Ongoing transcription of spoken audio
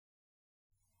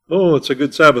Oh, it's a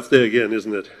good Sabbath day again,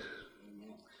 isn't it?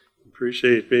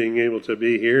 Appreciate being able to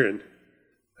be here,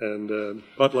 and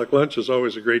potluck lunch is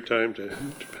always a great time to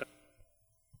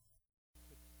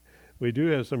We do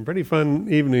have some pretty fun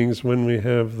evenings when we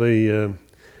have the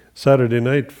Saturday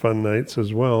night fun nights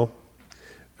as well.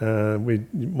 We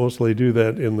mostly do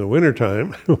that in the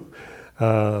wintertime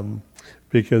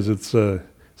because it's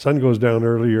sun goes down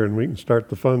earlier and we can start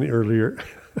the fun earlier.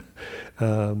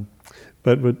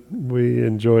 But we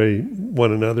enjoy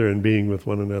one another and being with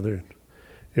one another.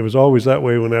 It was always that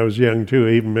way when I was young too.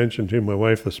 I even mentioned to my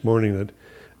wife this morning that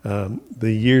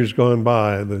the years gone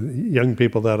by, the young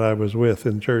people that I was with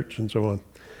in church and so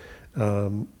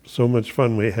on, so much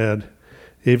fun we had.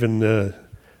 Even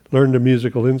learned a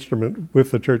musical instrument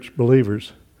with the church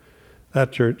believers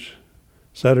at church.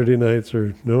 Saturday nights,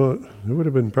 or no, it would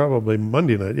have been probably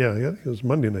Monday night. Yeah, it was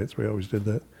Monday nights we always did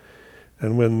that.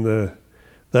 And when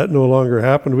that no longer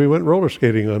happened, we went roller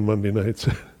skating on Monday nights.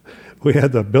 We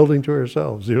had the building to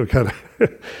ourselves. Kind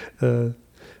of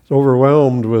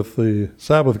overwhelmed with the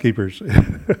Sabbath keepers.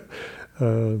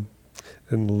 In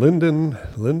Linden,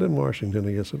 Washington,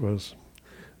 I guess it was,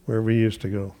 where we used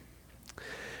to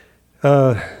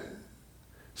go.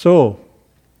 So,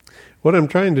 what I'm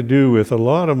trying to do with a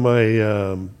lot of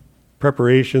my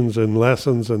preparations and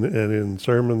lessons and in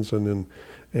sermons and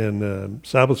in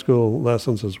Sabbath school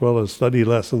lessons as well as study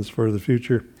lessons for the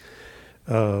future,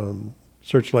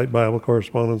 Searchlight Bible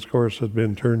Correspondence course has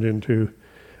been turned into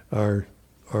our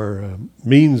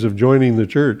means of joining the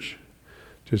church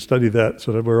to study that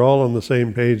so that we're all on the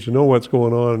same page to know what's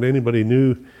going on. And anybody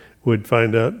new would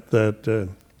find out that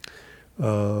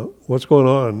what's going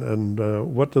on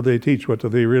and what do they teach, what do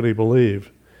they really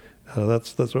believe.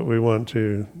 That's what we want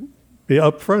to be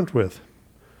upfront with,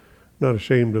 not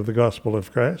ashamed of the gospel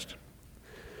of Christ.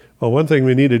 Well, one thing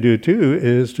we need to do too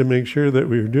is to make sure that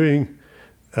we're doing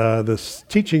this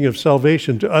teaching of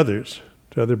salvation to others,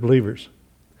 to other believers.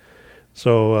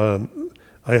 So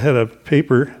I had a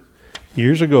paper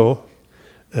years ago,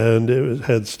 and it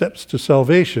had steps to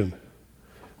salvation.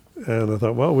 And I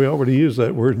thought, well, we already use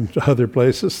that word in other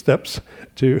places, steps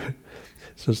to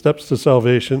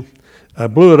salvation. I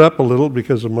blew it up a little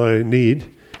because of my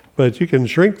need, but you can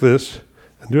shrink this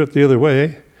and do it the other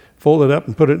way, fold it up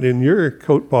and put it in your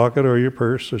coat pocket or your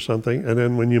purse or something, and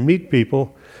then when you meet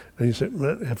people, and you say,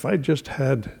 if I just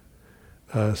had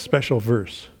a special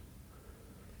verse,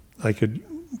 I could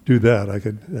do that. I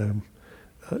could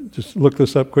just look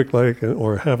this up quickly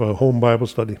or have a home Bible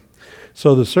study.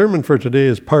 So the sermon for today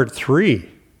is part 3.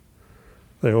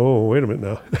 Oh, wait a minute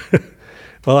now.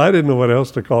 Well, I didn't know what else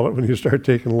to call it when you start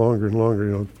taking longer and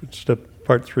longer, step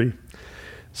part 3.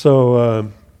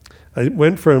 So I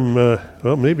went from,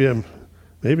 maybe I'm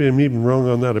even wrong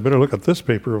on that. I better look at this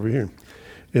paper over here.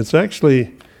 It's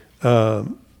actually part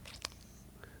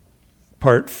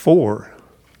 4.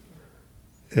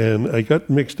 And I got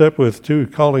mixed up with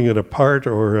calling it a part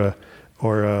or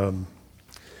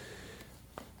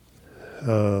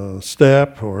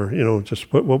step, or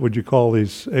just what would you call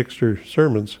these extra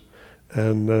sermons?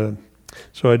 And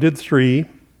so I did 3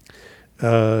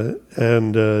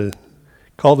 and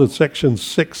called it section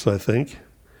 6, I think.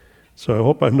 So I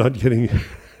hope I'm not getting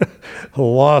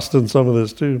lost in some of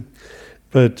this too.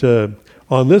 But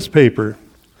on this paper,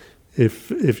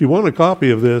 if you want a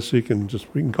copy of this, we can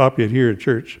copy it here at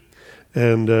church,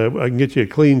 and I can get you a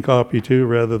clean copy too,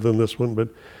 rather than this one. But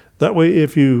that way,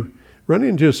 if you run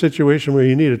into a situation where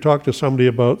you need to talk to somebody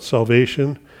about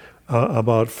salvation,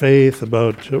 about faith,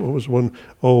 about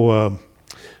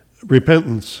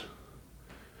repentance.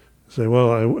 Say,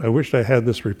 well, I wished I had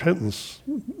this repentance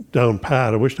down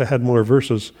pat. I wished I had more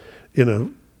verses in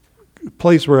a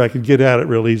place where I could get at it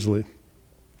real easily.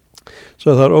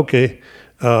 So I thought, okay,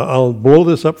 I'll blow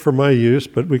this up for my use,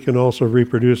 but we can also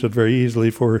reproduce it very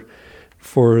easily for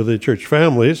the church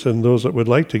families and those that would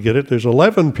like to get it. There's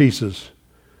 11 pieces.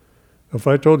 If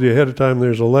I told you ahead of time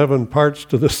there's 11 parts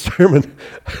to this sermon,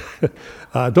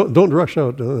 don't rush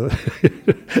out.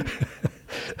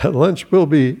 Lunch will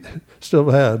be still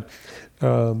had.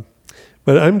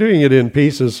 But I'm doing it in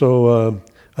pieces, so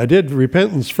I did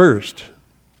repentance first.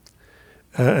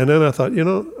 And then I thought,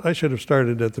 I should have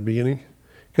started at the beginning,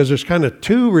 because there's kind of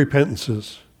 2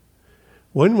 repentances.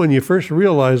 One, when you first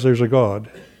realize there's a God,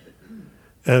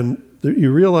 and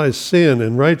you realize sin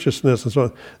and righteousness and so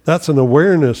on, that's an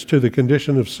awareness to the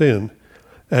condition of sin,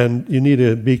 and you need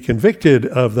to be convicted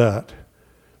of that.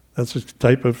 That's a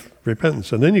type of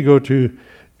repentance. And then you go to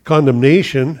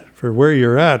condemnation for where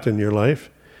you're at in your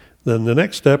life. Then the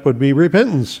next step would be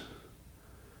repentance.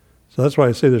 So that's why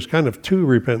I say there's kind of 2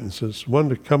 repentances. One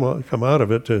to come out of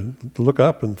it, to look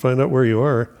up and find out where you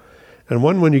are. and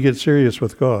one when you get serious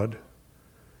with God.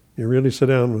 You really sit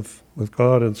down with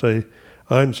God and say,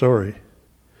 I'm sorry.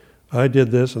 I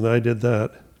did this and I did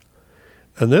that.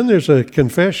 And then there's a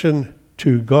confession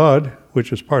to God,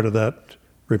 which is part of that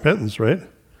repentance, right?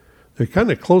 They're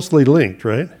kind of closely linked,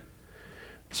 right?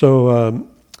 So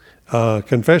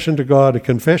confession to God, a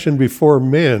confession before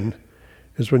men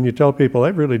is when you tell people,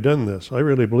 I've really done this. I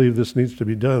really believe this needs to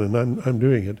be done, and I'm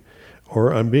doing it.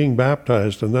 Or I'm being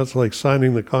baptized, and that's like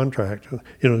signing the contract.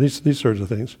 These sorts of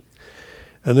things.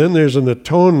 And then there's an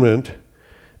atonement,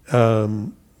 a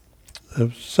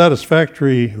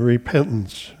satisfactory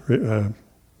repentance,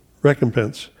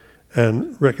 recompense,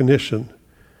 and recognition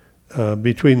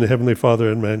between the Heavenly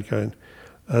Father and mankind,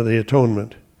 the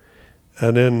atonement.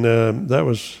 And then that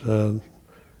was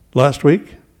last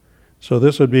week. So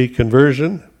this would be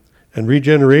conversion and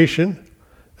regeneration.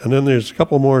 And then there's a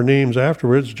couple more names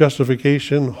afterwards: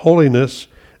 justification, holiness,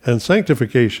 and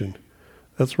sanctification.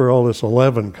 That's where all this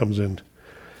 11 comes in.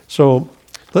 So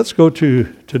let's go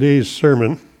to today's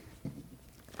sermon.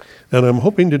 And I'm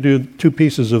hoping to do 2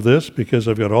 pieces of this because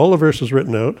I've got all the verses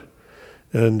written out.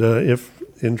 And if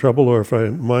in trouble or if my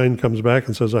mind comes back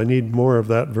and says I need more of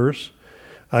that verse,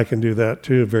 I can do that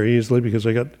too very easily because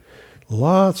I got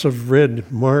lots of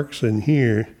red marks in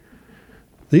here.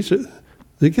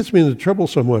 It gets me into trouble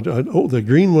somewhat. The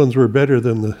green ones were better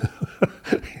than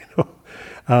the,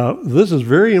 this is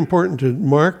very important to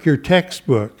mark your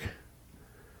textbook.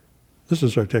 This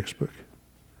is our textbook.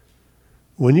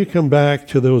 When you come back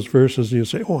to those verses, you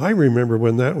say, oh, I remember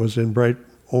when that was in bright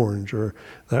orange, or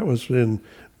that was in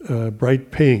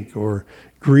bright pink, or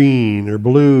green, or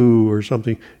blue, or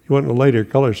something. You want a lighter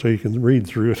color so you can read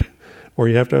through it, or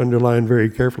you have to underline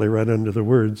very carefully right under the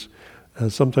words.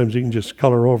 Sometimes you can just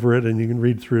color over it and you can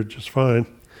read through it just fine.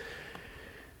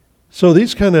 So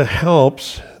these kind of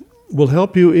helps will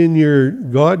help you in your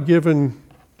God-given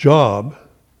job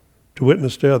to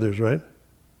witness to others, right?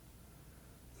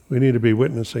 We need to be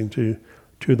witnessing to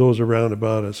those around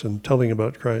about us and telling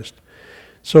about Christ.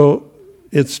 So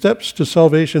it's steps to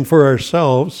salvation for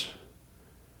ourselves,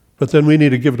 but then we need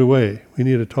to give it away. We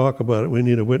need to talk about it. We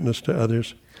need to witness to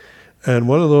others. And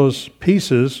one of those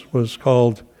pieces was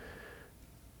called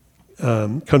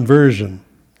conversion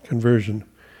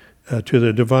to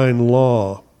the divine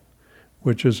law,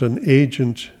 which is an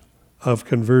agent of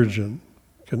conversion.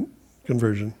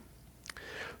 Conversion.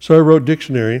 So I wrote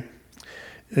dictionary,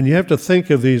 and you have to think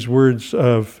of these words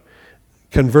of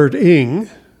converting.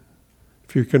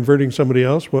 If you're converting somebody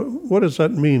else, what does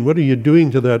that mean? What are you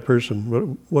doing to that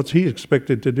person? What's he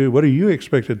expected to do? What are you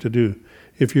expected to do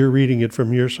if you're reading it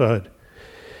from your side?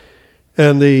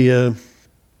 And the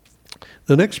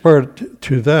next part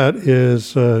to that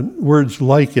is words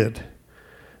like it,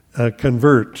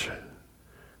 convert,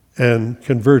 and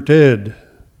converted,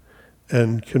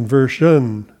 and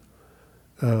conversion.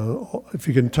 If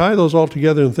you can tie those all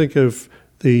together and think of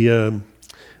the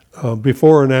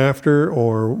before and after,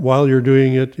 or while you're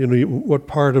doing it, what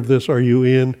part of this are you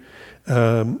in,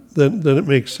 then it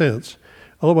makes sense.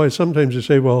 Otherwise, sometimes you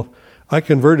say, well, I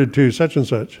converted to such and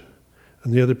such,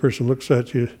 and the other person looks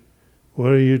at you,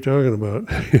 what are you talking about?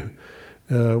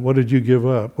 What did you give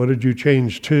up? What did you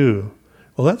change to?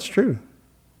 Well, that's true.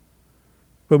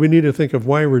 But we need to think of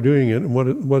why we're doing it and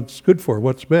what's good for,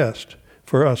 what's best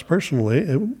for us personally,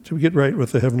 and to get right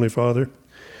with the Heavenly Father.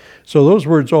 So those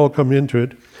words all come into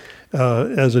it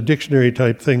as a dictionary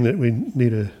type thing that we need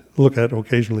to look at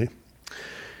occasionally.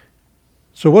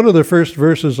 So one of the first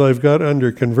verses I've got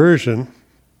under conversion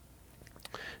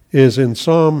is in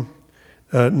Psalm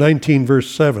 19, verse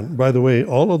 7. By the way,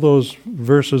 all of those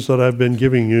verses that I've been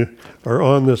giving you are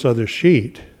on this other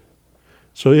sheet.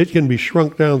 So it can be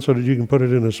shrunk down so that you can put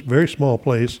it in a very small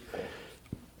place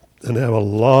and have a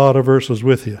lot of verses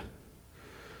with you.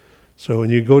 So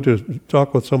when you go to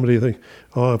talk with somebody, you think,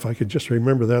 oh, if I could just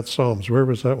remember that Psalms, where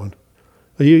was that one?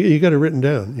 Well, you got it written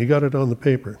down. You got it on the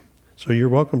paper. So you're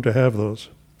welcome to have those.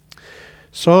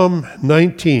 Psalm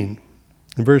 19,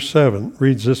 verse 7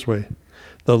 reads this way: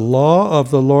 the law of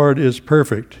the Lord is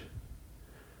perfect.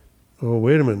 Oh,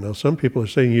 wait a minute. Now, some people are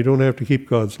saying you don't have to keep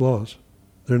God's laws.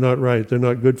 They're not right. They're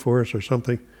not good for us or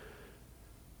something.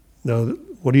 Now,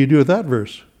 what do you do with that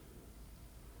verse?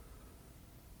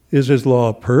 Is his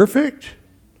law perfect?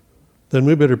 Then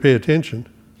we better pay attention.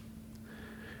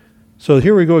 So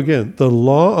here we go again. The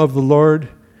law of the Lord,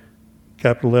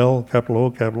 capital L, capital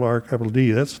O, capital R, capital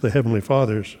D, that's the Heavenly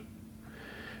Father's.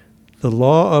 The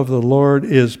law of the Lord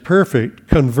is perfect,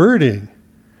 converting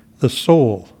the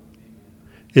soul.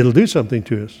 It'll do something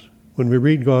to us. When we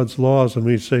read God's laws and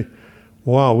we say,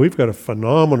 wow, we've got a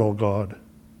phenomenal God.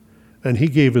 And he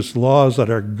gave us laws that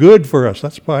are good for us.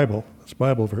 That's Bible. That's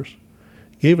Bible verse.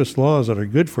 He gave us laws that are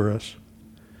good for us.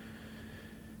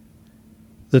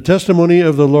 The testimony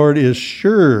of the Lord is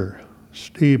sure,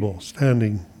 stable,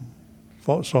 standing,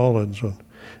 solid, and so on.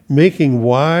 Making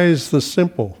wise the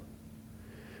simple.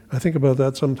 I think about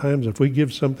that sometimes. If we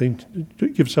give something, to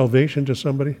give salvation to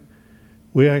somebody,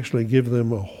 we actually give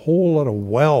them a whole lot of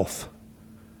wealth.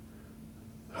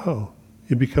 How?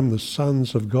 You become the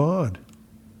sons of God.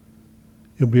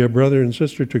 You'll be a brother and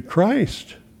sister to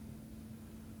Christ.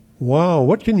 Wow,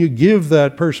 what can you give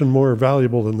that person more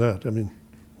valuable than that? I mean,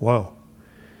 wow.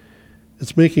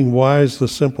 It's making wise the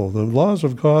simple. The laws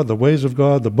of God, the ways of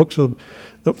God, the books of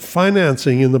the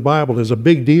financing in the Bible is a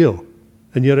big deal,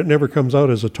 and yet it never comes out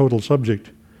as a total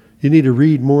subject. You need to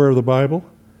read more of the Bible,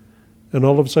 and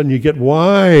all of a sudden you get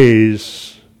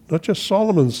wise. Not just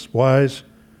Solomon's wise,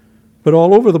 but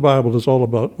all over the Bible is all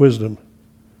about wisdom.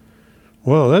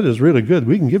 Wow, that is really good.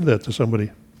 We can give that to somebody.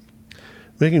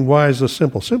 Making wise the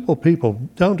simple. Simple people,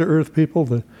 down-to-earth people,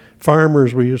 the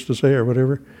farmers we used to say or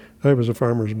whatever. I was a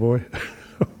farmer's boy.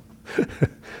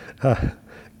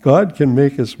 God can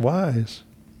make us wise.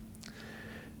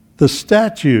 The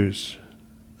statutes,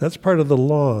 that's part of the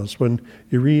laws. When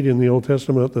you read in the Old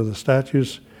Testament that the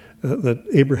statutes, that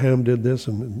Abraham did this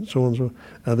and so on and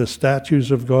so, the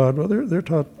statutes of God, well, they're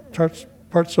taught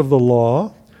parts of the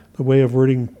law, the way of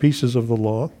wording pieces of the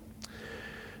law.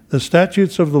 The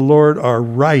statutes of the Lord are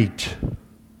right.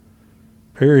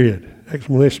 Period.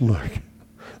 Exclamation mark.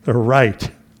 They're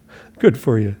right. Good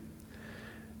for you.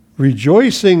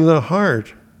 Rejoicing the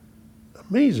heart.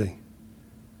 Amazing.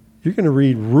 You're going to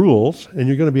read rules and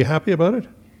you're going to be happy about it?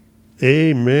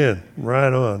 Amen.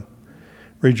 Right on.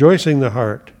 Rejoicing the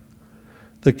heart.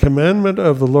 The commandment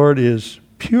of the Lord is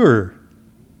pure.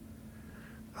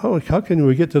 How can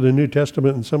we get to the New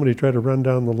Testament and somebody try to run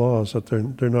down the laws that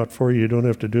they're not for you? You don't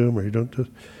have to do them, or you don't do.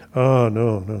 Oh,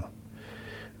 no.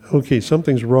 Okay,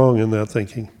 something's wrong in that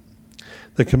thinking.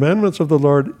 The commandments of the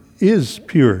Lord is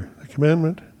pure. The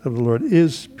commandment of the Lord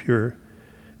is pure.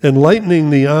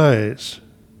 Enlightening the eyes.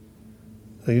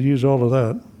 I could use all of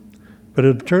that. But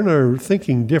it'd turn our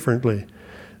thinking differently.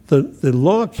 The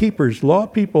law keepers, law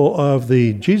people of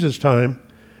the Jesus time,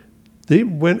 they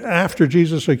went after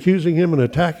Jesus, accusing him and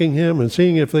attacking him and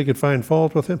seeing if they could find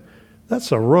fault with him. That's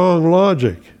the wrong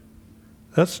logic.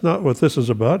 That's not what this is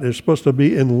about. It's supposed to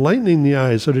be enlightening the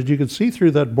eyes so that you could see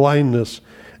through that blindness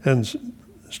and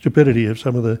stupidity of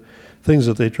some of the things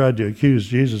that they tried to accuse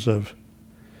Jesus of.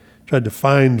 Tried to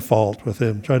find fault with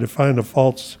him, tried to find a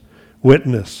false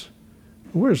witness.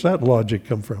 Where's that logic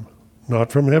come from? Not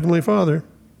from Heavenly Father.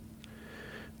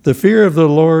 The fear of the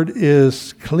Lord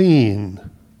is clean.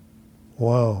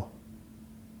 Wow.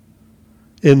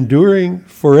 Enduring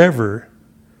forever.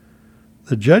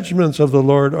 The judgments of the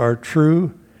Lord are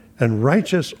true and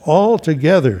righteous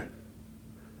altogether.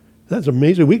 That's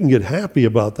amazing. We can get happy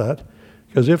about that,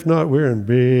 because if not, we're in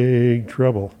big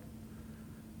trouble.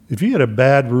 If you get a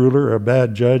bad ruler or a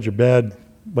bad judge, a bad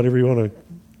whatever you want to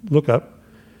look up,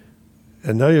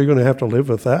 and now you're going to have to live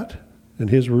with that and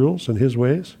his rules and his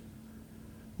ways.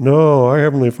 No, our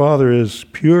Heavenly Father is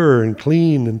pure and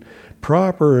clean and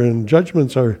proper, and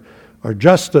judgments are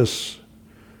justice,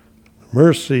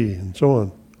 mercy, and so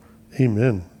on.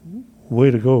 Amen.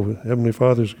 Way to go. Heavenly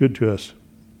Father's good to us.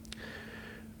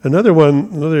 Another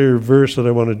verse that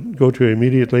I want to go to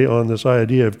immediately on this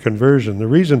idea of conversion, the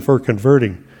reason for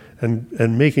converting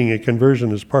and making a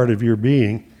conversion as part of your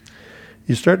being.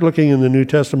 You start looking in the New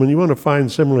Testament, you want to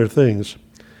find similar things.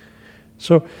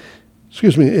 So,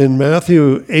 in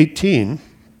Matthew 18,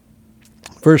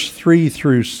 verse 3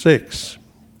 through 6,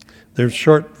 there's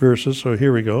short verses, so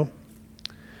here we go.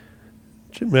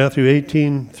 Matthew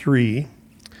 18:3,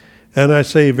 and I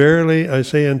say, verily I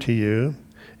say unto you,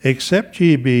 except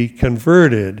ye be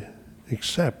converted,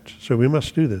 so we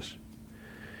must do this,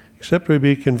 except we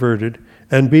be converted,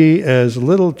 and be as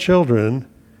little children,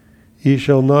 ye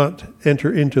shall not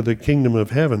enter into the kingdom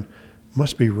of heaven.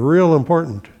 Must be real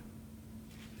important.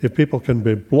 If people can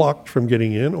be blocked from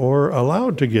getting in or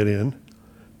allowed to get in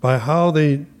by how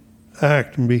they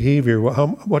act and behavior,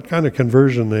 what kind of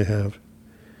conversion they have.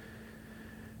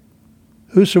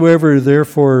 Whosoever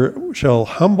therefore shall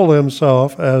humble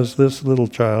himself as this little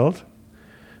child,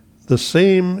 the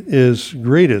same is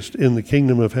greatest in the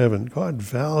kingdom of heaven. God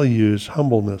values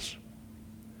humbleness.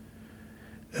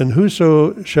 And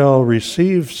whoso shall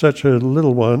receive such a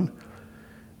little one,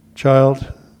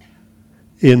 child,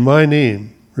 in my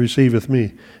name receiveth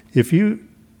me. If you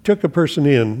took a person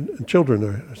in, children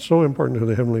are so important to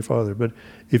the Heavenly Father, but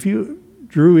if you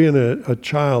drew in a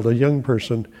child, a young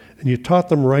person, and you taught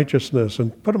them righteousness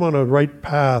and put them on a right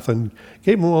path and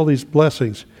gave them all these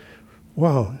blessings,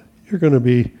 wow, you're going to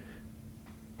be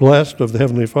blessed of the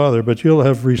Heavenly Father, but you'll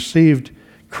have received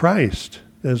Christ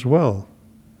as well.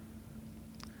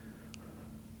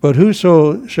 But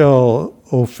whoso shall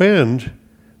offend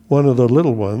one of the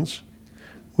little ones,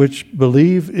 which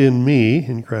believe in me,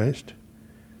 in Christ,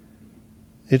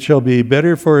 it shall be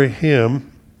better for him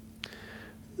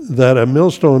that a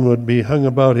millstone would be hung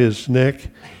about his neck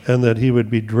and that he would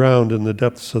be drowned in the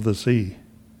depths of the sea.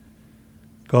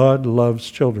 God loves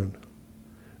children.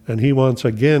 And he wants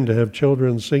again to have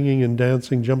children singing and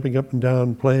dancing, jumping up and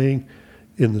down, playing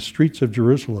in the streets of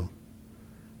Jerusalem,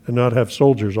 and not have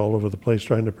soldiers all over the place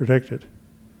trying to protect it.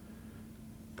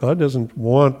 God doesn't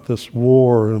want this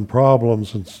war and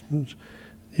problems and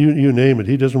you name it.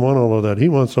 He doesn't want all of that. He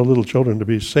wants the little children to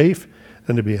be safe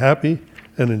and to be happy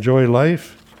and enjoy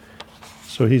life.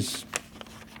 So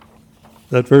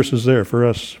that verse is there for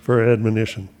us for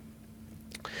admonition.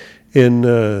 In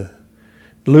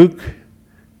Luke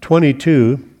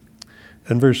 22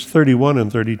 and verse 31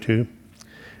 and 32,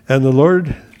 and the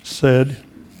Lord said,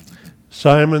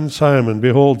 Simon, Simon,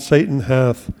 behold, Satan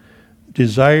hath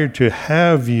desired to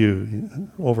have you,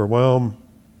 overwhelm,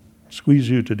 squeeze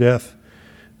you to death.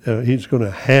 He's going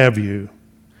to have you,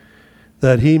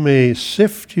 that he may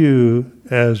sift you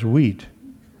as wheat.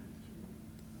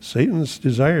 Satan's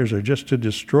desires are just to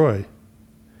destroy.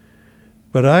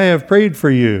 But I have prayed for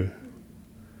you,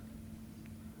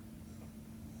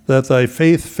 that thy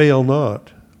faith fail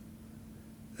not,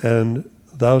 and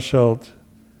thou shalt,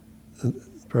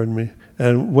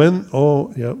 and when,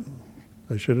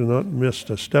 I should have not missed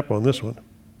a step on this one.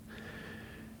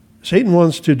 Satan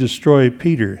wants to destroy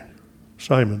Peter,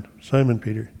 Simon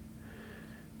Peter.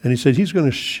 And he said he's going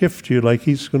to shift you, like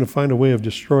he's going to find a way of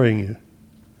destroying you.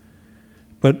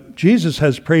 But Jesus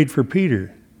has prayed for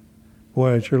Peter.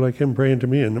 Boy, I'd sure like him praying to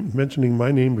me and mentioning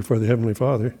my name before the Heavenly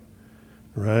Father.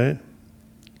 Right?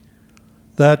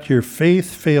 That your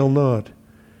faith fail not.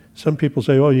 Some people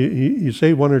say, you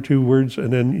say one or two words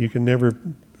and then you can never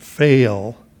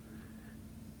fail.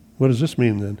 What does this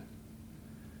mean then?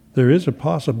 There is a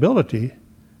possibility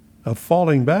of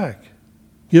falling back,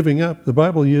 giving up. The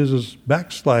Bible uses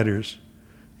backsliders,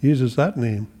 uses that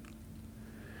name.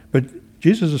 But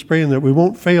Jesus is praying that we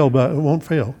won't fail, but it won't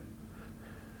fail.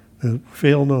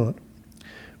 Fail not.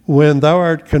 When thou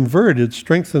art converted,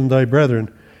 strengthen thy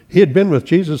brethren. He had been with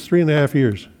Jesus 3.5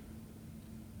 years.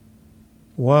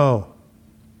 Wow.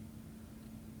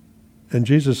 And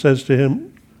Jesus says to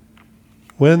him,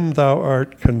 when thou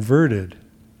art converted.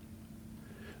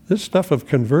 This stuff of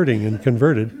converting and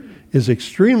converted is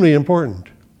extremely important.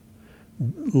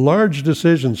 Large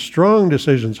decisions, strong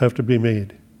decisions have to be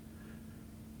made.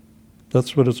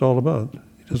 That's what it's all about.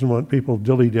 He doesn't want people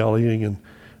dilly-dallying and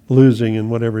losing and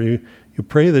whatever. You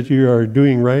pray that you are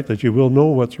doing right, that you will know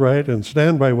what's right and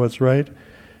stand by what's right.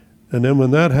 And then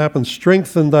when that happens,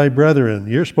 strengthen thy brethren.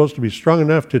 You're supposed to be strong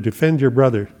enough to defend your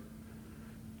brother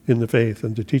in the faith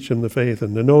and to teach them the faith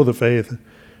and to know the faith.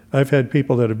 I've had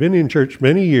people that have been in church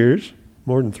many years,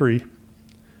 more than 3,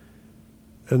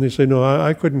 and they say, no,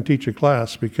 I couldn't teach a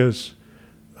class because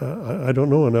I don't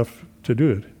know enough to do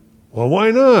it. Well,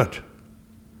 why not?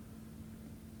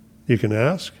 You can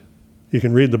ask. You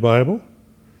can read the Bible.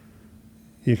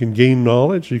 You can gain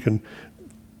knowledge. You can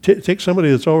take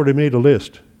somebody that's already made a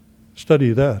list.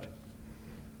 Study that.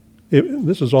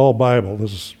 This is all Bible.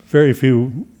 There's very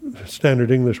few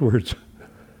standard English words.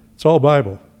 It's all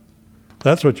Bible.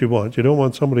 That's what you want. You don't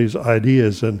want somebody's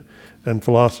ideas and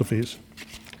philosophies.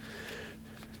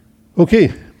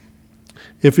 Okay.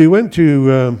 If we went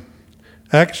to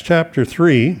Acts chapter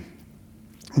 3,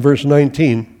 verse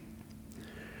 19,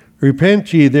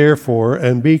 repent ye therefore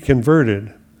and be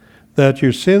converted, that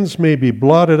your sins may be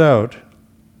blotted out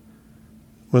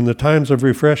when the times of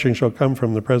refreshing shall come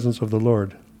from the presence of the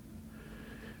Lord.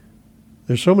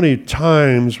 There's so many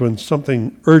times when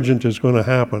something urgent is going to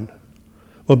happen.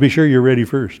 Well, be sure you're ready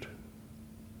first.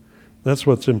 That's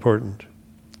what's important.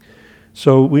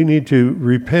 So we need to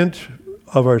repent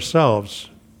of ourselves,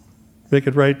 make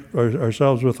it right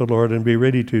ourselves with the Lord, and be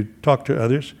ready to talk to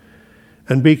others,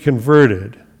 and be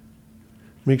converted.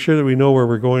 Make sure that we know where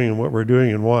we're going and what we're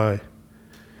doing and why.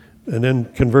 And then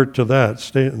convert to that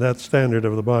standard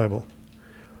of the Bible.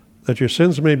 That your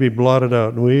sins may be blotted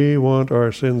out. We want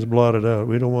our sins blotted out.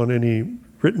 We don't want any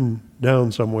written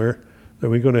down somewhere that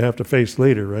we're going to have to face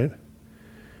later, right?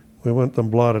 We want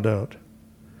them blotted out.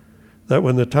 That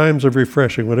when the times of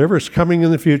refreshing, whatever's coming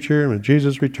in the future, when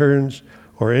Jesus returns,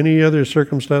 or any other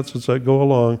circumstances that go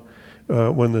along,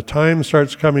 when the time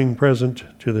starts coming present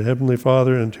to the Heavenly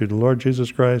Father and to the Lord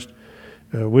Jesus Christ,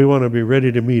 we want to be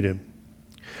ready to meet him.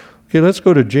 Okay, let's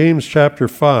go to James chapter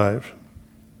 5,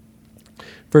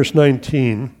 verse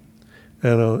 19,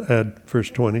 and I'll add verse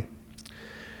 20.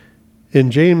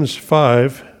 In James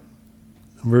 5,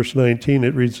 verse 19,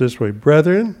 it reads this way: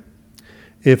 Brethren,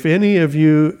 if any of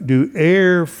you do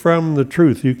err from the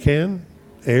truth, you can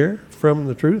err from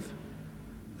the truth?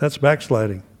 That's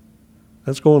backsliding.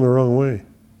 That's going the wrong way.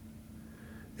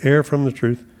 Err from the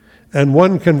truth. And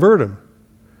one convert him.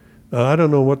 I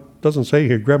don't know what doesn't say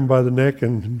here. Grab him by the neck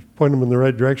and point him in the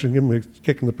right direction, give him a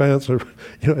kick in the pants. Or,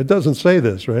 it doesn't say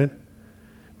this, right?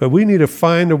 But we need to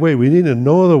find a way. We need to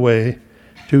know the way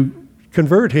to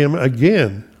convert him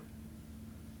again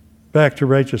back to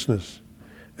righteousness.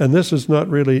 And this is not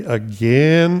really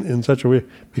again in such a way,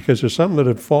 because there's some that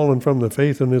have fallen from the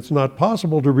faith and it's not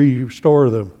possible to restore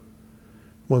them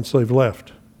once they've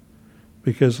left,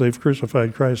 because they've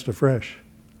crucified Christ afresh.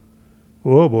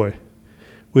 Oh boy.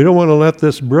 We don't want to let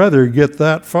this brother get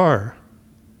that far.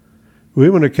 We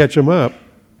want to catch him up,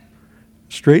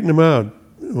 straighten him out.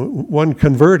 One,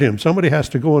 convert him. Somebody has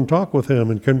to go and talk with him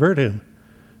and convert him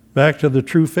back to the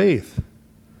true faith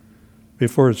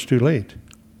before it's too late.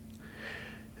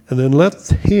 And then let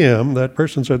him, that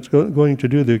person that's going to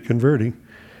do the converting,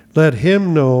 let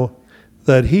him know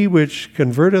that he which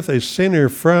converteth a sinner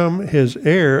from his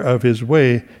error of his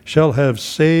way shall have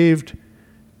saved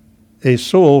a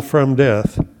soul from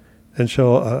death, and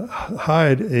shall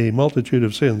hide a multitude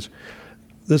of sins.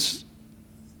 This,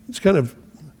 it's kind of,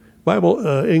 Bible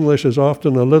English is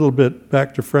often a little bit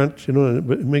back to front,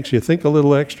 but it makes you think a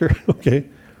little extra, okay?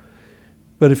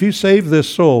 But if you save this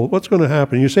soul, what's going to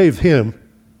happen? You save him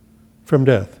from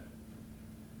death.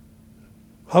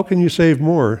 How can you save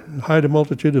more? Hide a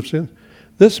multitude of sins?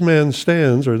 This man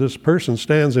stands, or this person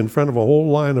stands in front of a whole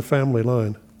line, a family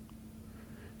line.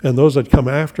 And those that come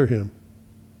after him.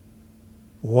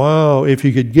 Wow, if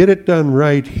you could get it done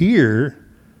right here,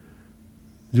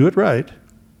 do it right,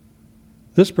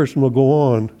 this person will go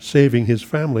on saving his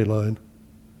family line.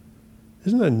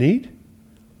 Isn't that neat?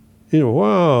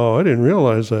 Wow, I didn't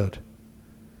realize that.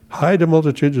 Hide a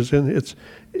multitude of sins.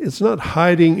 It's not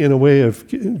hiding in a way of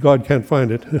God can't find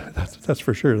it. That's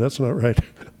for sure. That's not right.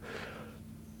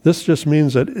 This just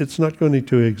means that it's not going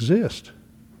to exist.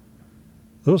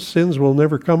 Those sins will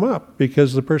never come up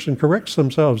because the person corrects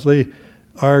themselves. They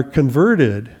are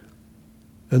converted.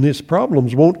 And these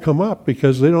problems won't come up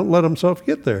because they don't let themselves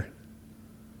get there.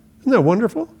 Isn't that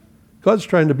wonderful? God's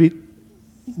trying to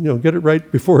get it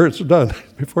right before it's done,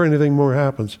 before anything more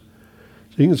happens.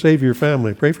 So you can save your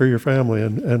family, pray for your family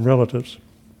and relatives.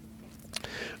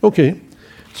 Okay,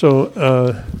 so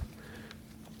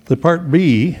the part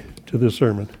B to this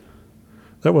sermon.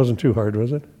 That wasn't too hard,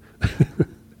 was it?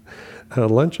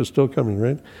 Lunch is still coming,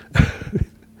 right?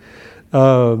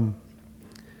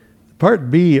 Part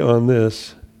B on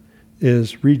this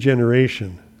is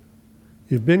regeneration.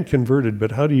 You've been converted,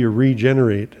 but how do you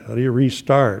regenerate? How do you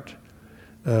restart?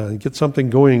 Get something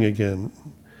going again.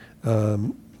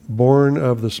 Born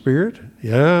of the Spirit?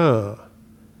 Yeah.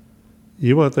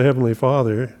 You want the Heavenly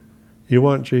Father. You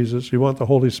want Jesus. You want the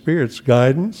Holy Spirit's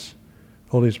guidance.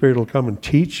 Holy Spirit will come and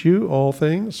teach you all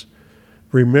things.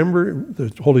 Remember,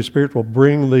 the Holy Spirit will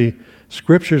bring the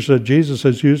scriptures that Jesus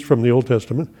has used from the Old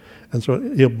Testament. And so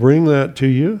he'll bring that to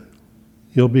you.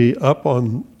 You'll be up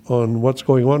on what's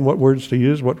going on, what words to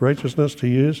use, what righteousness to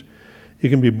use. You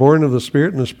can be born of the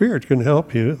Spirit, and the Spirit can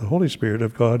help you. The Holy Spirit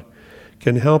of God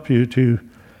can help you to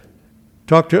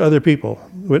talk to other people,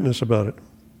 witness about it.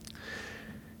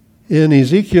 In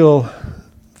Ezekiel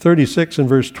 36 and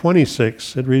verse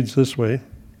 26, it reads this way: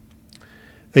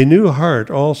 A new heart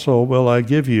also will I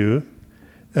give you,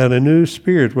 and a new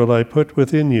spirit will I put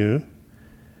within you,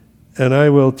 and I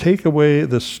will take away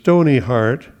the stony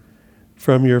heart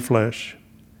from your flesh,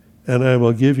 and I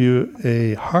will give you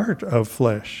a heart of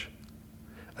flesh,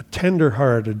 a tender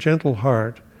heart, a gentle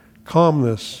heart,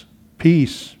 calmness,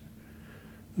 peace.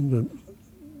 The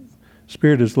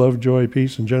Spirit is love, joy,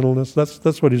 peace, and gentleness.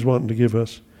 That's what he's wanting to give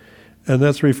us. And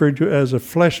that's referred to as a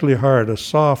fleshly heart, a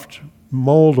soft,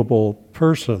 moldable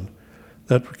person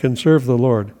that can serve the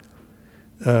Lord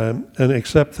and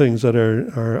accept things that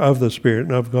are of the Spirit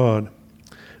and of God.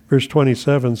 Verse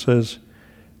 27 says,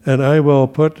 And I will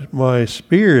put my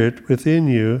Spirit within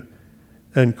you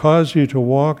and cause you to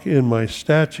walk in my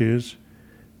statutes,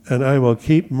 and I will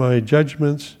keep my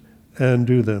judgments and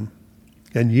do them.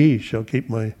 And ye shall keep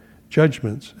my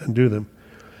judgments and do them.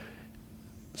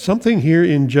 something here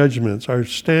in judgments, our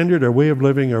standard, our way of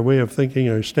living, our way of thinking,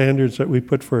 our standards that we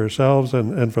put for ourselves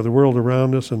and for the world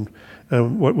around us and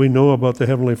what we know about the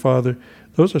Heavenly Father,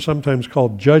 those are sometimes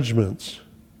called judgments.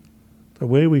 The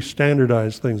way we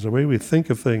standardize things, the way we think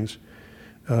of things.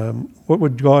 What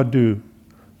would God do?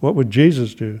 What would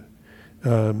Jesus do?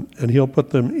 And He'll put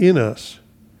them in us,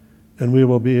 and we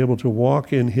will be able to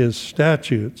walk in His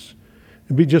statutes.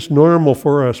 It'd be just normal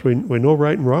for us. We know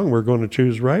right and wrong. We're going to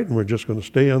choose right, and we're just going to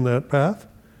stay on that path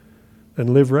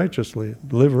and live righteously,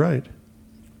 live right.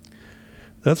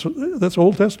 That's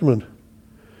Old Testament.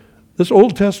 This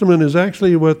Old Testament is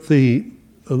actually what the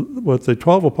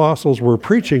 12 apostles were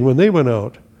preaching when they went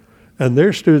out, and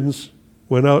their students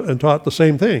went out and taught the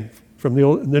same thing. From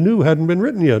the New hadn't been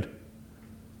written yet.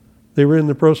 They were in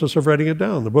the process of writing it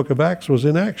down. The book of Acts was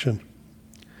in action.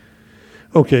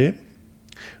 Okay.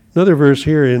 Another verse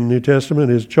here in New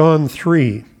Testament is John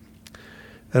 3.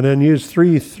 And then use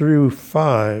 3 through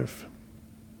 5.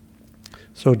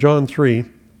 So John 3.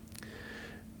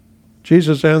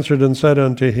 Jesus answered and said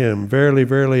unto him, Verily,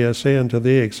 verily, I say unto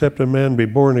thee, except a man be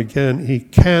born again, he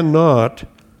cannot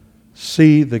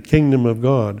see the kingdom of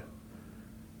God.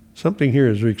 Something here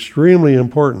is extremely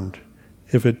important.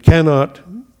 If it cannot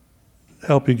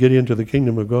help you get into the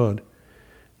kingdom of God,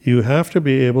 you have to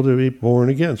be able to be born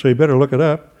again. So you better look it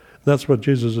up. That's what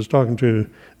Jesus is talking to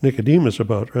Nicodemus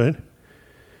about, right?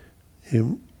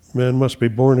 Man must be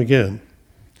born again,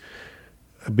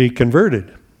 be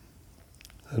converted,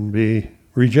 and be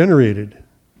regenerated.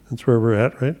 That's where we're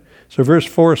at, right? So verse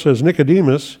 4 says,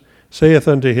 Nicodemus saith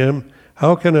unto him,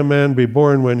 How can a man be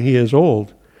born when he is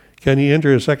old? Can he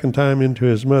enter a second time into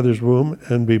his mother's womb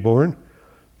and be born?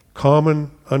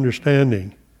 Common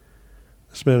understanding.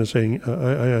 This man is saying,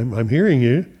 I'm hearing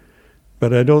you,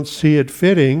 but I don't see it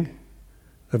fitting.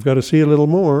 I've got to see a little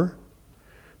more.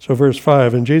 So verse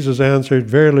 5, And Jesus answered,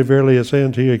 Verily, verily, I say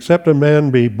unto you, except a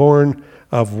man be born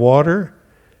of water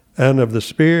and of the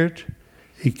Spirit,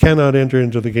 he cannot enter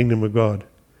into the kingdom of God.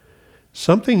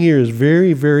 Something here is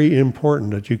very, very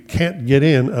important that you can't get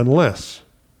in unless,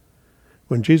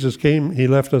 when Jesus came, He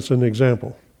left us an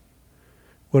example.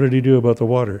 What did He do about the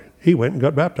water? He went and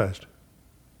got baptized.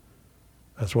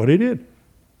 That's what He did.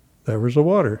 There was the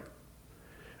water.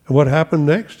 And what happened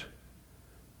next?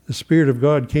 The Spirit of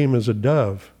God came as a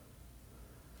dove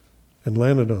and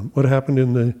landed on him. What happened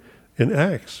in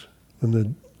Acts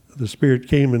when the Spirit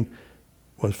came and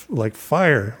was like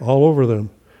fire all over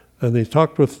them, and they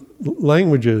talked with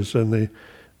languages, and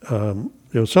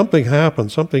something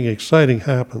happens, something exciting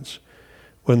happens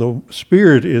when the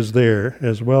Spirit is there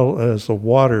as well as the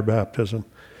water baptism.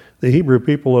 The Hebrew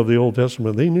people of the Old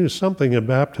Testament, they knew something of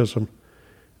baptism.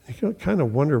 You kind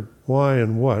of wonder why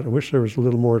and what. I wish there was a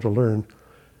little more to learn,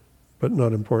 but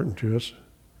not important to us.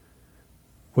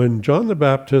 When John the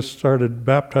Baptist started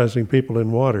baptizing people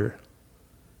in water,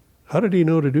 how did he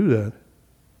know to do that?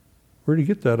 Where did he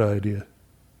get that idea?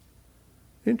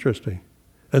 Interesting.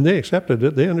 And they accepted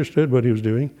it. They understood what he was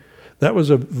doing. That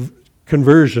was a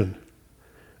conversion,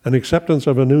 an acceptance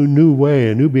of a new way,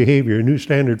 a new behavior, a new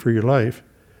standard for your life.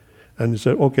 And he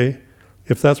said, okay,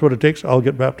 if that's what it takes, I'll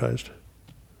get baptized.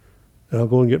 And I'll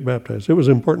go and get baptized. It was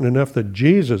important enough that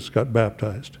Jesus got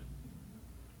baptized.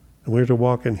 And we're to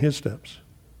walk in His steps,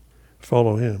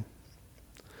 follow Him.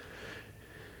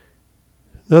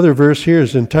 Another verse here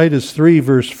is in Titus 3,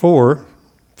 verse 5.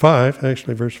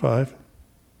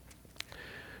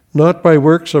 Not by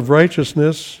works of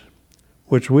righteousness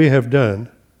which we have done,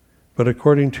 but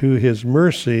according to His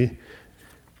mercy,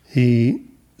 He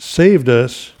saved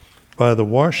us by the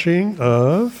washing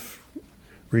of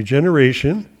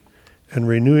regeneration and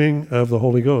renewing of the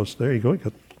Holy Ghost. There you go. You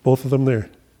got both of them there.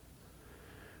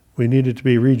 We needed to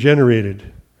be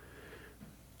regenerated,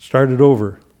 started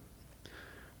over,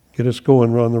 get us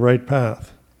going on the right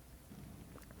path.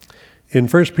 In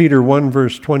 1 Peter 1,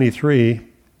 verse 23,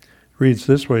 reads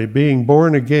this way, Being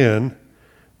born again,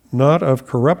 not of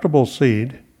corruptible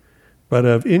seed, but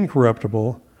of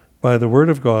incorruptible, by the word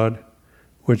of God,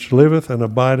 which liveth and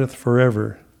abideth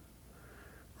forever.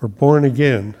 We're born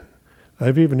again.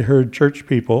 I've even heard church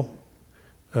people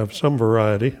of some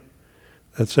variety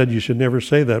that said you should never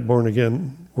say that born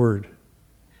again word.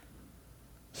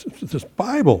 It's this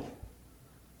Bible.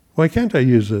 Why can't I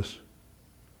use this?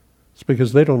 It's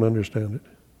because they don't understand it.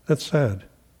 That's sad.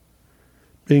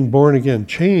 Being born again,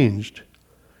 changed,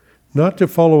 not to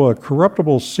follow a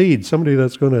corruptible seed, somebody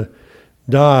that's going to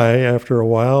die after a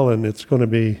while, and it's going to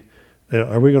be,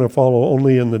 are we going to follow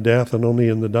only in the death and only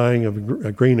in the dying of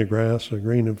a grain of grass, a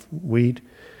grain of wheat?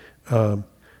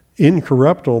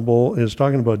 Incorruptible is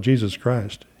talking about Jesus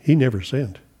Christ. He never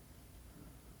sinned.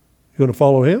 You going to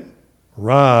follow Him?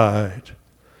 Right.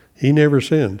 He never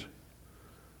sinned.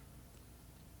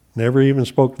 Never even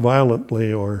spoke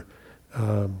violently or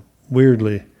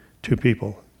weirdly to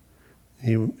people.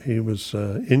 He was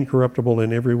incorruptible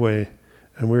in every way,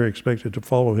 and we're expected to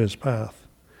follow his path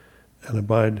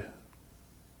and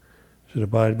should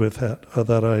abide with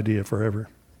that idea forever.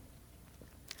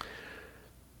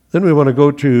 Then we want to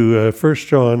go to 1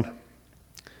 John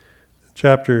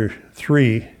chapter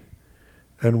 3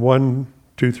 and 1,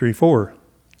 2, 3, 4.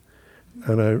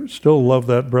 And I still love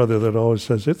that brother that always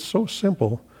says, it's so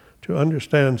simple to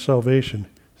understand salvation.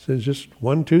 He says just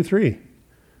 1, 2, 3,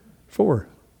 4.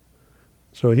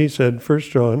 So he said 1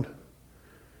 John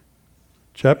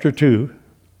chapter 2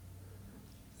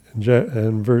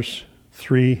 and verse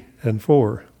 3 and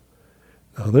 4.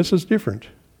 Now this is different.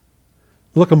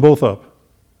 Look them both up.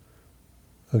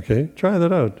 Okay, try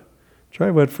that out. Try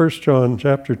what 1 John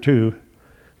chapter 2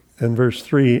 and verse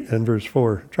 3 and verse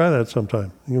 4. Try that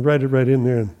sometime. You can write it right in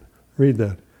there and read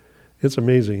that. It's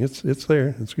amazing. It's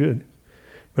there. It's good.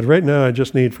 But right now I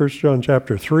just need 1 John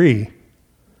chapter 3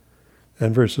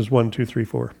 and verses 1, 2, 3,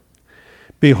 4.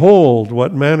 Behold,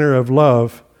 what manner of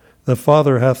love the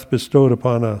Father hath bestowed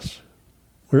upon us.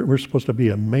 We're supposed to be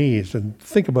amazed and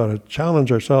think about it,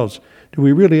 challenge ourselves. Do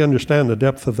we really understand the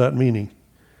depth of that meaning?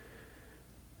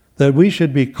 That we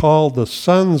should be called the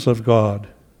sons of God.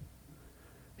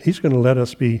 He's going to let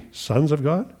us be sons of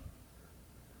God.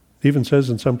 It even says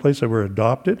in some place that we're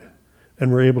adopted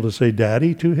and we're able to say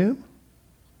daddy to him.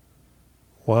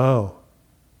 Wow.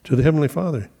 To the Heavenly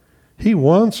Father. He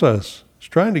wants us. He's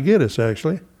trying to get us,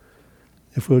 actually.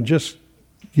 If we'll just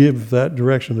give that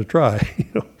direction a try.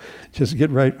 Just get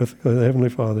right with the Heavenly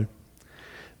Father.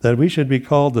 That we should be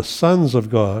called the sons of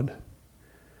God.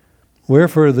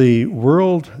 Wherefore the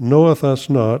world knoweth us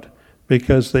not,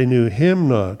 because they knew him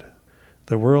not.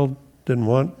 The world didn't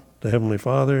want the Heavenly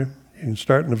Father. You can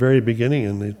start in the very beginning,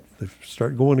 and they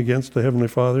start going against the Heavenly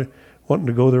Father, wanting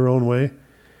to go their own way.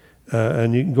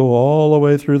 And you can go all the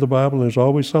way through the Bible, and there's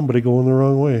always somebody going the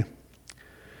wrong way.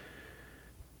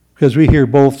 Because we hear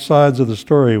both sides of the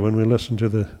story when we listen to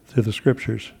the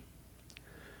Scriptures.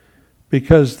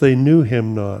 Because they knew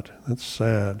him not. That's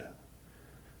sad.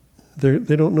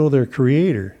 They don't know their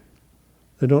Creator.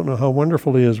 They don't know how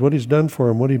wonderful he is, what he's done for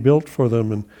them, what he built for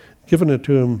them, and given it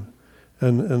to them,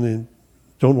 and they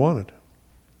don't want it.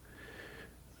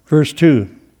 Verse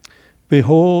 2,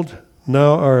 Behold,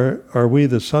 now are we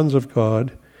the sons of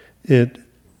God, and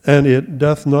it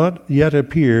doth not yet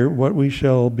appear what we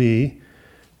shall be,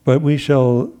 but we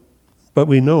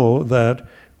know that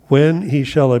when he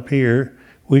shall appear,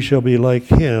 we shall be like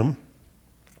him,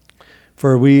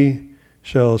 for we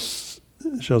shall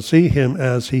see him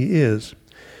as he is.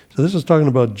 So this is talking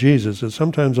about Jesus. It's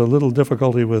sometimes a little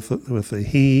difficulty with the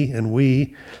he and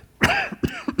we,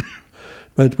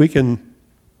 but we can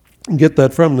get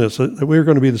that from this, that we're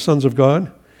going to be the sons of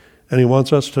God, and he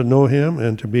wants us to know him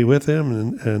and to be with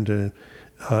him, and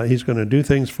he's going to do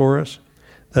things for us.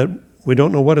 That we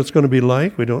don't know what it's going to be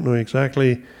like. We don't know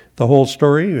exactly the whole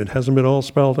story. It hasn't been all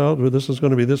spelled out. Well, this is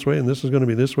going to be this way, and this is going to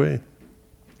be this way.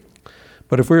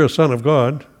 But if we're a son of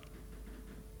God,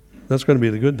 that's going to be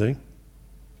the good thing.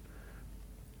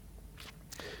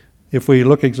 If we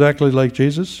look exactly like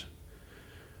Jesus,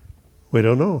 we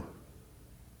don't know.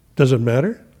 Does it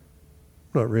matter?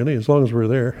 Not really, as long as we're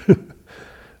there.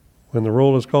 When the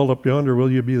roll is called up yonder,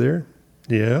 will you be there?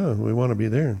 Yeah, we want to be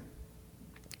there.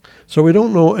 So we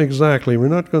don't know exactly. We're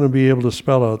not going to be able to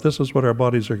spell out, this is what our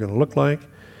bodies are going to look like.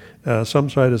 Some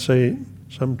try to say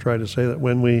that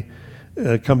when we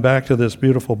come back to this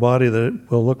beautiful body, that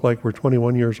it will look like we're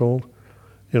 21 years old.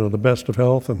 The best of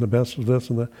health and the best of this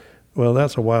and that. Well,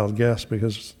 that's a wild guess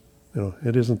because,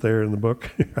 it isn't there in the book,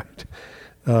 right?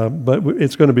 But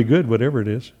it's going to be good, whatever it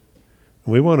is.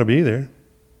 We want to be there.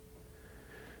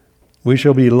 We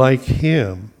shall be like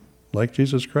him, like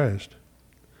Jesus Christ.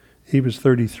 He was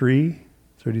 33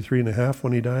 and a half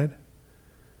when he died.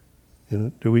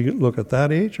 Do we look at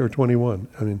that age or 21?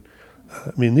 I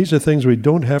mean, these are things we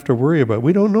don't have to worry about.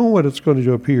 We don't know what it's going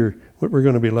to appear, what we're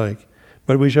going to be like.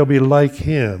 But we shall be like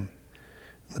him.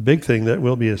 The big thing, that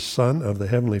we'll be a son of the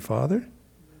Heavenly Father.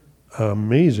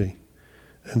 Amazing.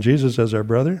 And Jesus as our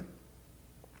brother.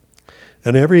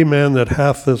 And every man that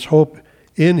hath this hope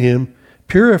in him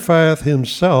purifieth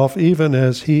himself even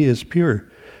as he is pure.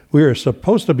 We are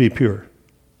supposed to be pure.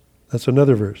 That's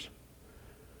another verse.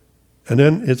 And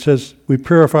then it says we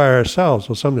purify ourselves.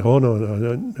 Well, somebody, no,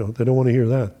 they don't want to hear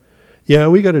that. Yeah,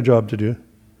 we got a job to do.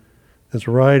 It's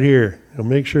right here.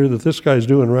 Make sure that this guy's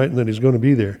doing right and that he's going to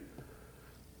be there.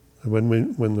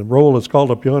 When the roll is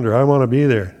called up yonder, I want to be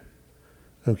there.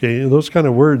 Okay, those kind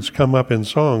of words come up in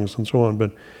songs and so on,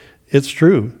 but it's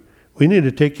true. We need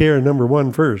to take care of number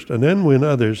one first, and then win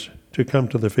others to come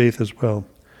to the faith as well.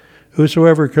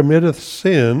 Whosoever committeth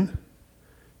sin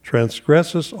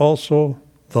transgresseth also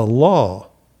the law.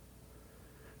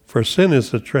 For sin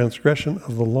is the transgression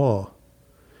of the law.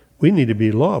 We need to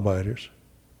be law abiders.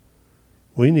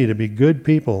 We need to be good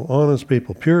people, honest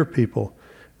people, pure people,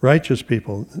 righteous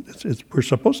people. We're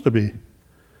supposed to be.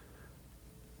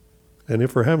 And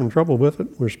if we're having trouble with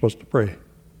it, we're supposed to pray.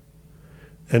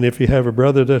 And if you have a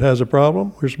brother that has a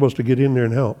problem, we're supposed to get in there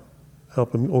and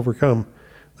help him overcome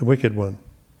the wicked one.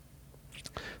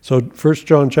 So 1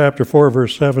 John chapter 4,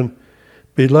 verse 7,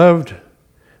 Beloved,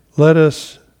 let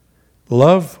us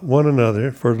love one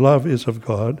another, for love is of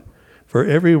God. For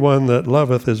every one that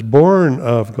loveth is born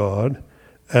of God,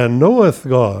 and knoweth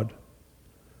God.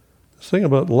 This thing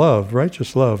about love,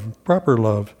 righteous love, proper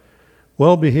love,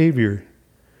 well-behavior,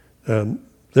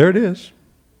 there it is.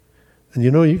 And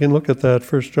you can look at that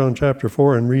 1 John chapter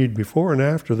 4 and read before and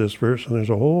after this verse, and there's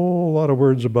a whole lot of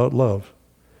words about love.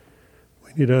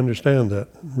 We need to understand that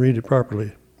and read it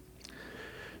properly.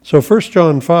 So 1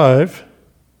 John 5,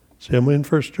 see, I'm in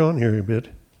 1 John here a bit.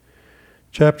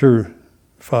 Chapter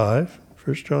 5,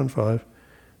 1 John 5,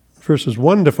 verses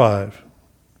 1 to 5.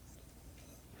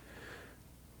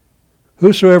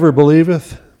 Whosoever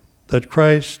believeth that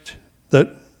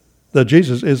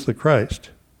Jesus is the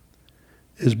Christ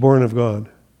is born of God.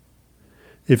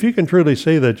 If you can truly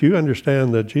say that you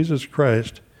understand that Jesus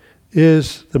Christ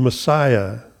is the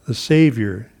Messiah, the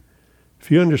Savior,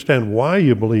 if you understand why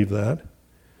you believe that,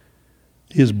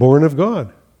 he is born of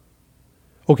God.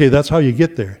 Okay, that's how you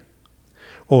get there.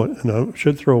 Oh, and I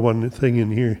should throw one thing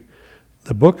in here.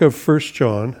 The book of 1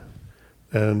 John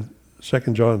and 2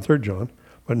 John, 3 John,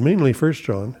 but mainly 1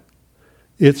 John,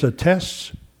 it's a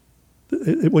test.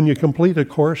 When you complete a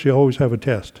course, you always have a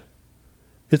test.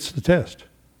 It's the test.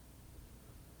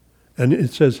 And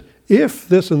it says, if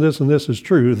this and this and this is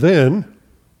true, then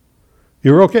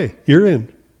you're okay. You're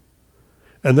in.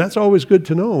 And that's always good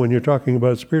to know when you're talking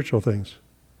about spiritual things.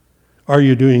 Are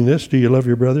you doing this? Do you love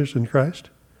your brothers in Christ?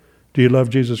 Do you love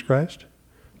Jesus Christ?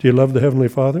 Do you love the Heavenly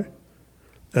Father?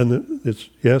 And it's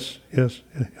yes.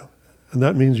 And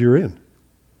that means you're in.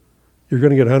 You're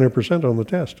going to get 100% on the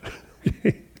test.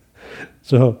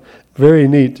 So, very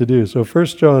neat to do. So 1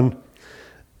 John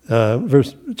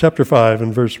chapter 5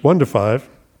 and verse 1 to 5,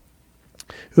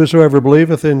 Whosoever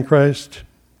believeth in Christ,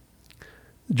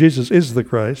 Jesus is the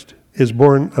Christ, is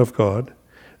born of God,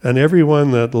 and every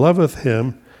one that loveth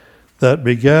him that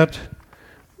begat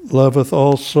loveth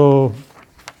also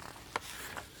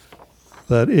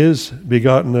that is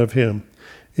begotten of him.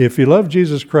 If you love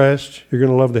Jesus Christ, you're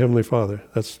going to love the Heavenly Father.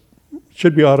 That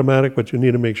should be automatic, but you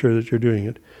need to make sure that you're doing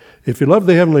it. If you love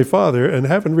the Heavenly Father and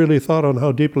haven't really thought on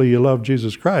how deeply you love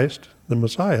Jesus Christ, the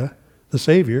Messiah, the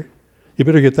Savior, you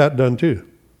better get that done too.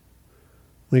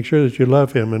 Make sure that you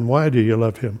love him. And why do you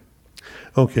love him?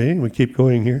 Okay, we keep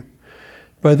going here.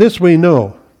 By this we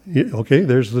know, okay,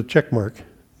 there's the check mark.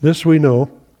 This we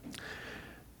know,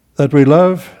 that we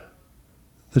love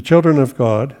the children of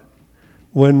God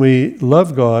when we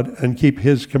love God and keep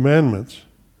his commandments.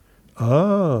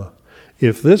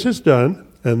 If this is done,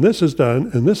 and this is done,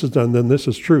 and this is done, then this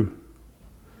is true.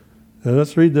 Now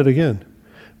let's read that again.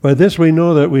 By this we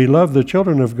know that we love the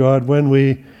children of God when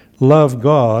we love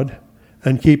God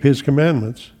and keep his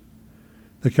commandments.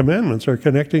 The commandments are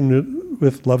connecting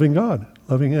with loving God,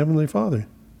 loving Heavenly Father.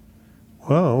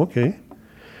 Wow, okay.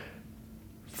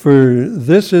 For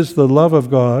this is the love of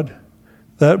God,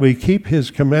 that we keep his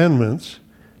commandments,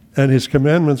 and his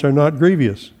commandments are not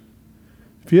grievous.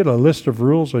 If you had a list of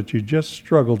rules that you just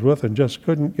struggled with and just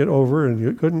couldn't get over, and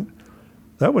you couldn't,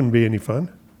 that wouldn't be any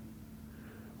fun.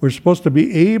 We're supposed to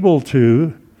be able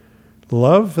to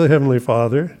love the Heavenly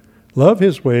Father, love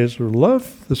his ways,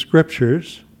 love the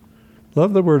Scriptures,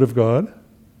 love the Word of God.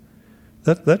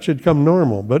 That should come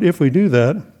normal. But if we do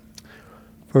that,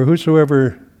 for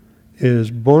whosoever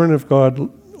is born of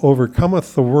God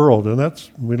overcometh the world, and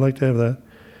we'd like to have that.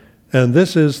 And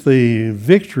this is the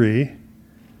victory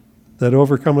that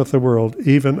overcometh the world,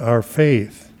 even our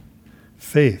faith.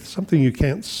 Faith, something you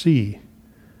can't see,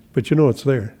 but you know it's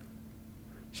there.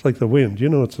 It's like the wind. You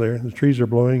know it's there. The trees are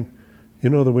blowing.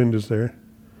 You know the wind is there.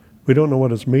 We don't know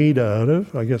what it's made out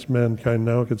of. I guess mankind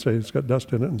now could say it's got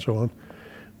dust in it and so on.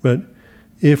 But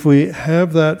if we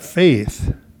have that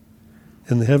faith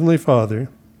in the Heavenly Father,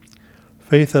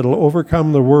 faith that will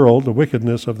overcome the world, the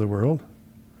wickedness of the world,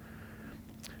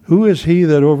 who is he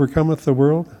that overcometh the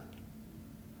world?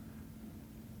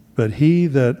 But he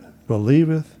that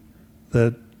believeth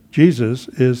that Jesus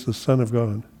is the Son of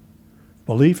God.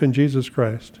 Belief in Jesus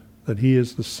Christ, that he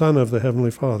is the Son of the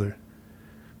Heavenly Father.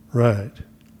 Right.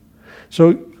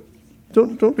 So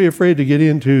don't be afraid to get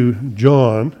into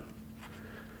John,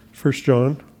 1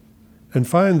 John, and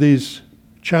find these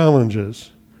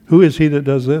challenges. Who is he that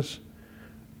does this?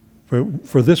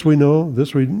 For this we know,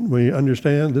 this we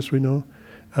understand, this we know.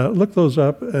 Look those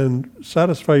up and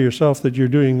satisfy yourself that you're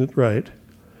doing it right.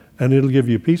 And it'll give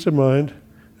you peace of mind.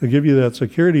 It'll give you that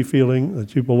security feeling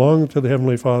that you belong to the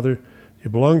Heavenly Father, you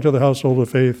belong to the household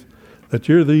of faith, that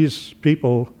you're these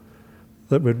people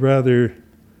that would rather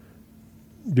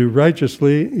do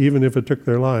righteously even if it took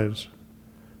their lives.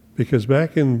 Because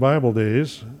back in Bible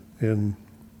days, in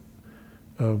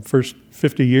first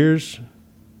 50 years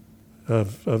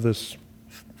of this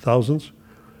thousands,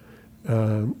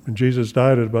 and Jesus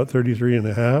died at about 33 and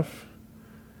a half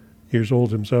years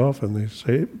old himself, and they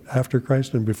say after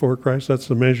Christ and before Christ, that's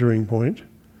the measuring point.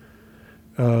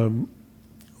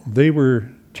 They were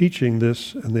teaching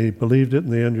this, and they believed it,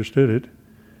 and they understood it,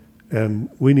 and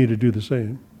we need to do the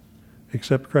same.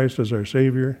 Accept Christ as our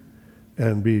Savior,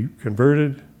 and be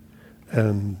converted,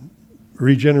 and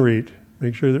regenerate.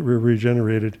 Make sure that we're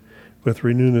regenerated with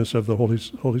renewalness of the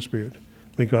Holy Spirit.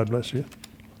 May God bless you.